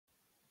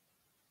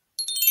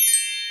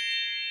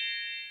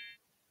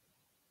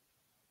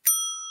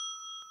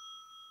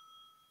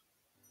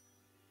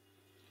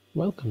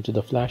Welcome to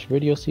the Flash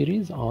video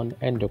series on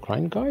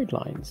endocrine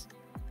guidelines.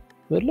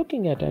 We're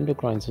looking at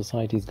Endocrine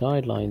Society's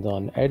guidelines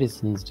on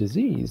Addison's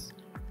disease.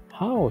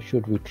 How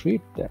should we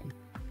treat them?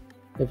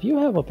 If you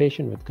have a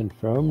patient with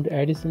confirmed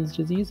Addison's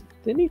disease,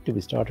 they need to be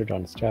started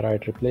on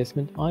steroid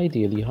replacement,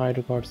 ideally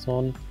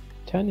hydrocortisone,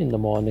 10 in the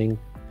morning,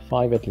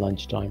 5 at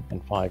lunchtime,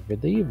 and 5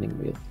 with the evening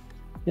meal.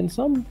 In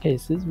some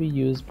cases, we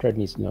use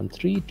prednisolone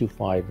 3 to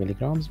 5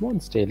 mg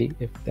once daily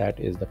if that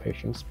is the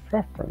patient's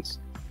preference.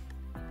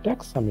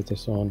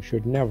 Dexamethasone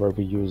should never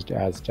be used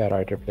as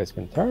steroid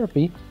replacement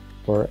therapy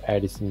for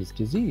Addison's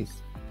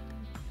disease.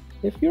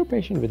 If your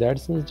patient with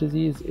Addison's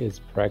disease is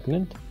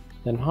pregnant,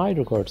 then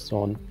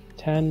hydrocortisone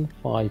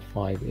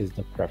 10-5-5 is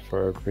the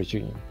preferred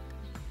regime.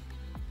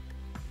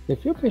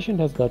 If your patient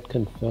has got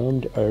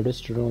confirmed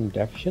aldosterone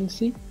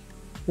deficiency,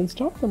 then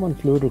start them on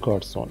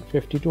fludrocortisone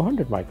 50 to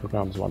 100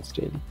 micrograms once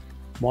daily.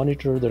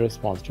 Monitor the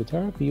response to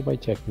therapy by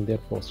checking their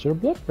posterior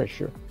blood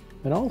pressure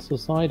and also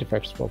side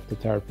effects of the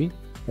therapy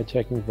by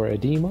checking for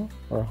edema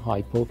or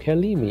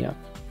hypokalemia.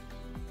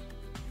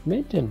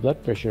 Maintain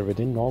blood pressure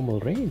within normal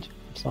range.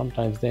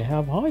 Sometimes they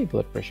have high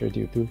blood pressure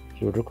due to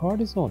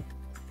fludrocortisone.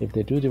 If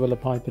they do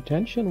develop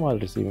hypertension while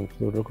receiving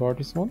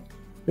fludrocortisone,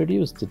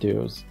 reduce the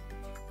dose.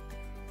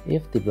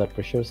 If the blood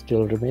pressure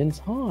still remains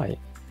high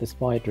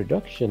despite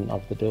reduction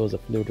of the dose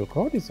of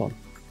fludrocortisone,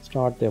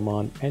 start them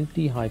on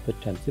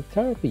antihypertensive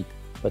therapy,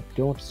 but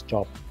don't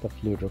stop the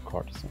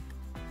fludrocortisone.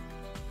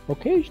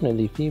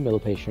 Occasionally, female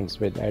patients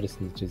with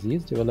Addison's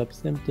disease develop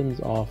symptoms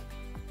of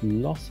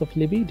loss of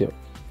libido.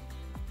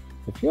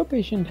 If your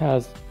patient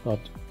has got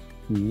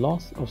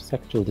loss of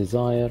sexual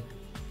desire,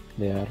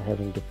 they are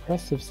having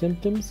depressive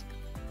symptoms,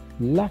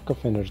 lack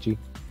of energy,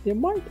 they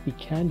might be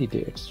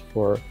candidates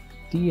for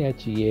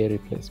DHEA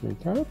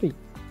replacement therapy.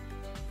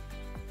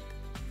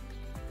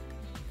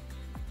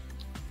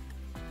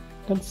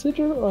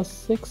 Consider a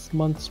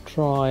 6-month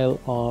trial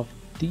of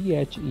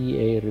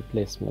DHEA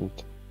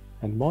replacement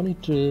and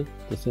monitor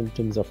the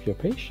symptoms of your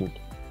patient,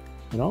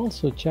 and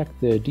also check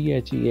the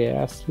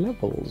DHEAS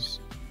levels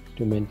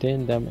to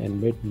maintain them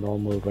in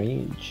mid-normal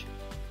range.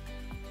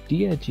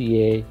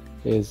 DHEA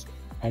is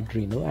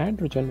adrenal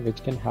androgen,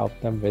 which can help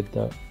them with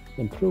the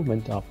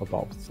improvement of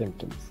above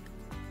symptoms.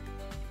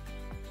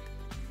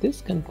 This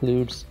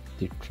concludes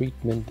the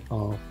treatment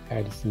of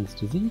Addison's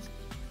disease.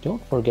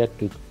 Don't forget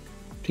to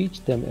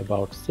teach them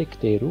about sick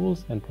day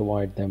rules and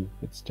provide them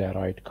with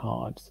steroid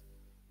cards.